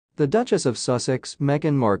The Duchess of Sussex,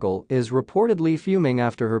 Meghan Markle, is reportedly fuming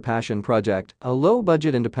after her passion project, a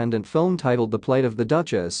low-budget independent film titled The Plight of the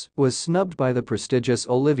Duchess, was snubbed by the prestigious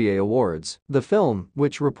Olivier Awards. The film,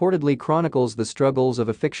 which reportedly chronicles the struggles of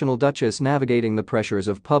a fictional duchess navigating the pressures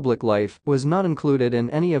of public life, was not included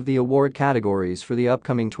in any of the award categories for the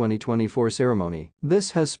upcoming 2024 ceremony.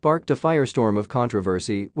 This has sparked a firestorm of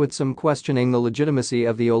controversy, with some questioning the legitimacy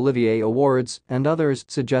of the Olivier Awards and others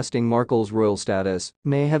suggesting Markle's royal status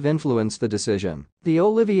may have influenced the decision. The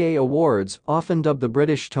Olivier Awards, often dubbed the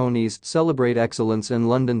British Tonys, celebrate excellence in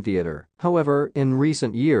London theatre. However, in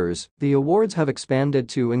recent years, the awards have expanded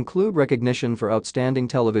to include recognition for outstanding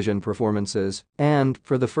television performances and,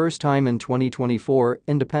 for the first time in 2024,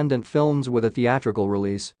 independent films with a theatrical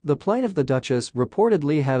release. The Plight of the Duchess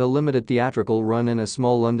reportedly had a limited theatrical run in a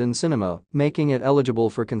small London cinema, making it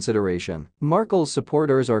eligible for consideration. Markle's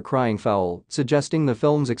supporters are crying foul, suggesting the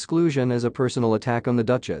film's exclusion is a personal attack on the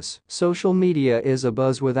Duchess. Social media is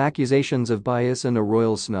abuzz with accusations of bias and a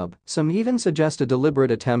royal snub. Some even suggest a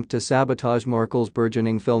deliberate attempt to sabotage Markle's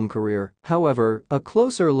burgeoning film career. However, a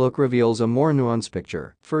closer look reveals a more nuanced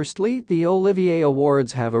picture. Firstly, the Olivier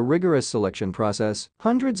Awards have a rigorous selection process.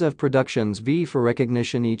 Hundreds of productions vie for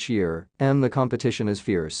recognition each year, and the competition is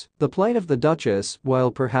fierce. The Plight of the Duchess,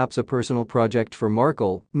 while perhaps a personal project for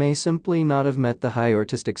Markle, may simply not have met the high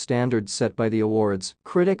artistic standards set by the awards.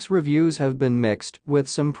 Critics' reviews have been mixed, with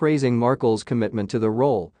some praising Markle's commitment to the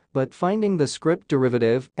role, but finding the script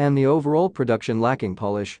derivative and the overall production lacking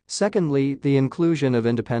polish. Secondly, the inclusion of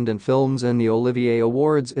independent films in the Olivier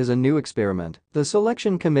Awards is a new experiment. The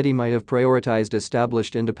selection committee might have prioritized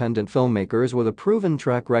established independent filmmakers with a proven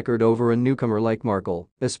track record over a newcomer like Markle,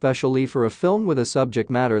 especially for a film with a subject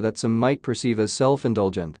matter that some might perceive as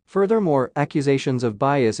self-indulgent. Furthermore, accusations of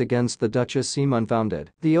bias against the Duchess seem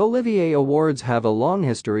unfounded. The Olivier Awards have a long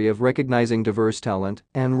history of recognizing diverse talent,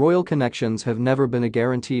 and royal connections have never been a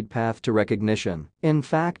guaranteed path to recognition. In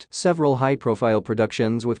fact, several high-profile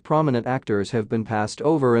productions with prominent actors have been passed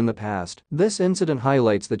over in the past. This incident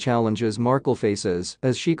highlights the challenges Markle faces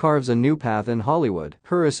as she carves a new path in Hollywood.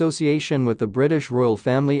 Her association with the British royal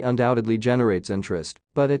family undoubtedly generates interest,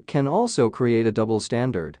 but it can also create a double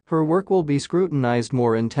standard. Her work will be scrutinized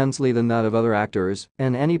more intensely than that of other actors,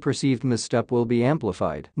 and any perceived misstep will be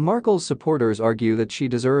amplified. Markle's supporters argue that she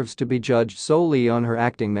deserves to be judged solely on her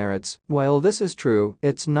acting merits. While this is true,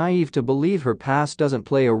 it's naive to believe her past doesn't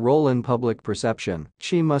play a role in public perception.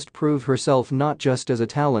 She must prove herself not just as a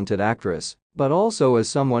talented actress, but also as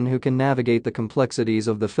someone who can navigate the complexities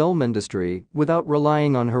of the film industry without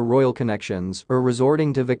relying on her royal connections or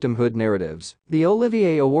resorting to victimhood narratives. The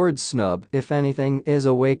Olivier Awards snub, if anything, is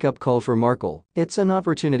a wake-up call for Markle. It's an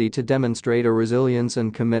opportunity to demonstrate a resilience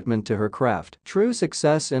and commitment to her craft. True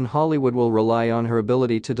success in Hollywood will rely on her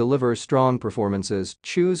ability to deliver strong performances,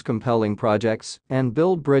 choose compelling projects, and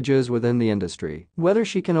build bridges within the industry. Whether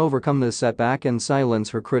she can overcome this setback and silence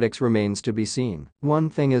her critics remains to be seen. One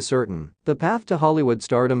thing is certain: the path to Hollywood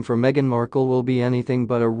stardom for Meghan Markle will be anything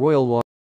but a royal